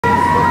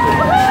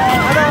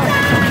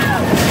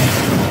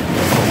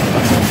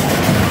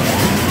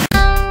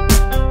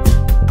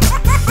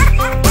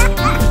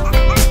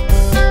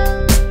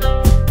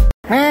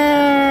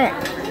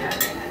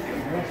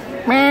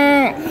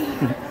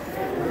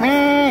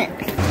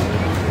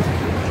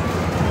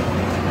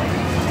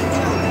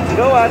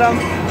Go, Adam.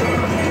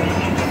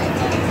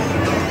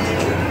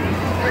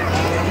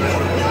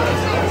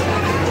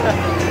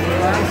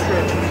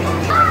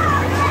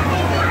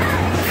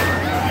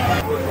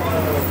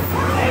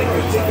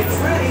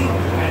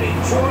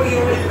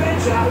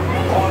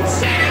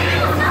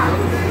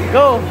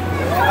 Go,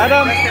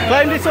 Adam.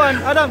 Climb this one.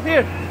 Adam,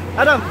 here.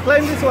 Adam,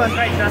 climb this one.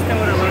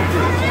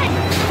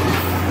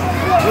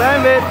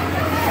 Climb it.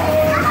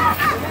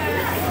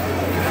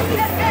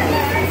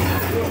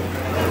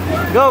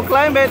 Go,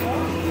 climb it.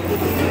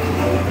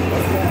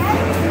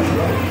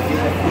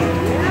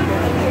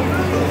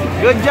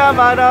 Good job,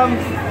 Adam.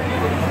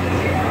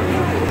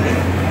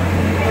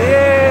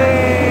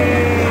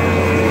 Yay!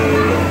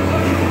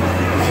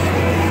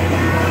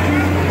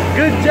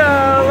 Good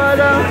job,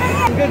 Adam.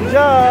 Good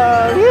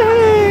job.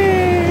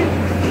 Yay!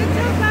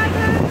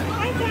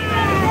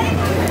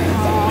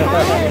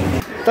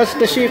 Touch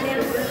the sheep.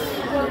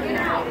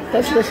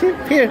 Touch the sheep.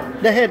 Here,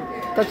 the head.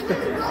 Touch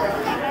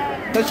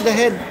the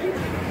head.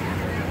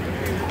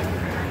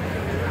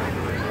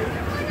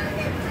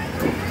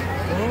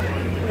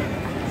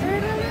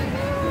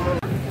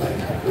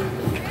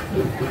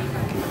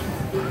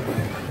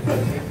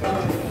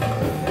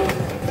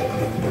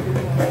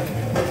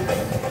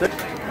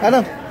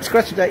 Adam,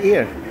 scratch the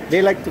ear.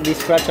 They like to be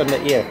scratched on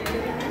the ear.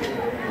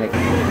 Like.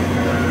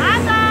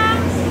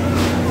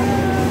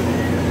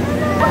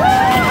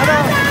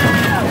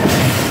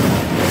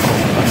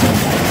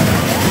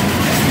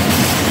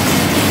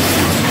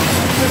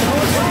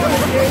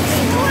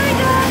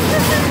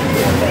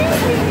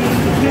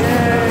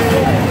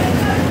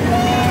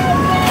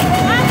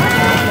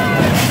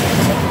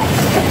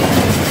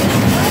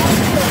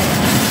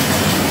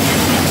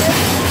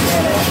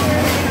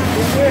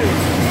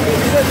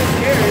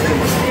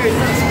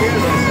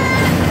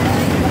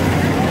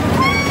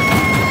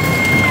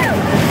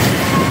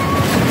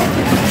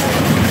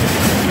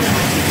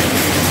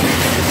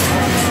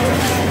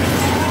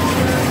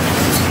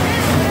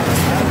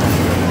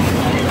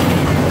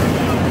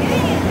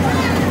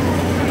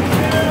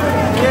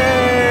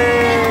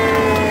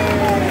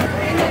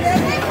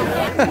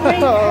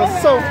 Oh,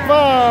 so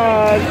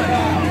fun!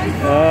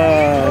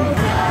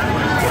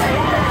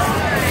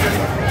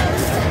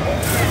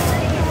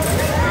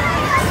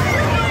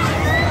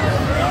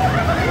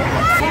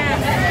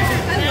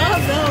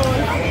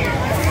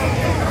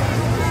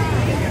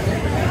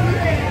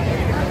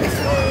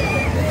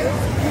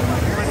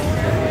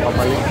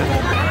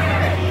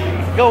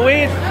 Go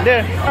eat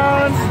there.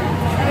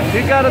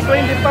 You got a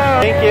 20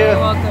 pounds. Thank you. You're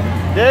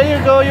welcome. There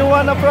you go. You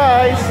won a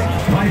prize.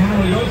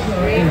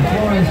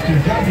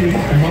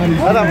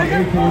 Adam,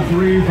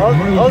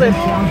 hold it.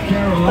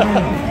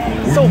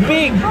 So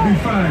big.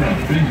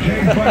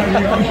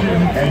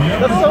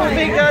 That's so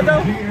big,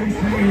 Adam.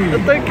 The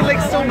turkey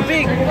leg's so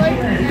big.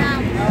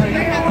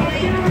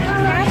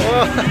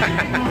 Oh.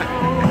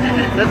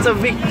 That's a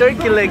big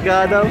turkey leg,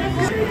 Adam.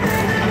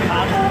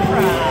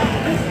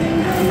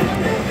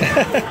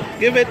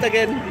 Give it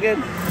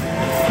again.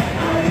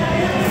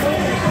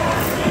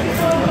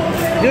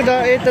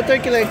 Judah, eat the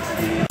turkey legs.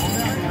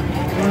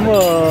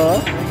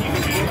 Oh.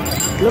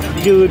 Look,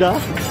 Judah.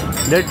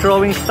 They're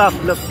throwing stuff.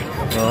 Look.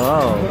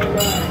 Wow.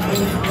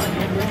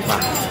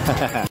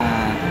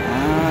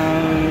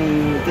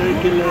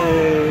 Turkey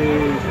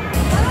legs.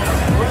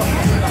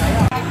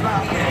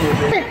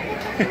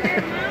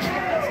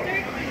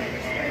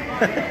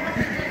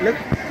 Look.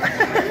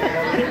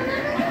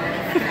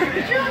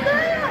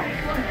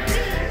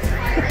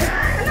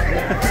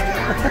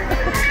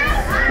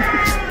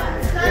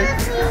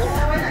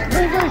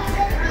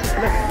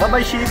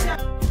 Bye-bye, sheep.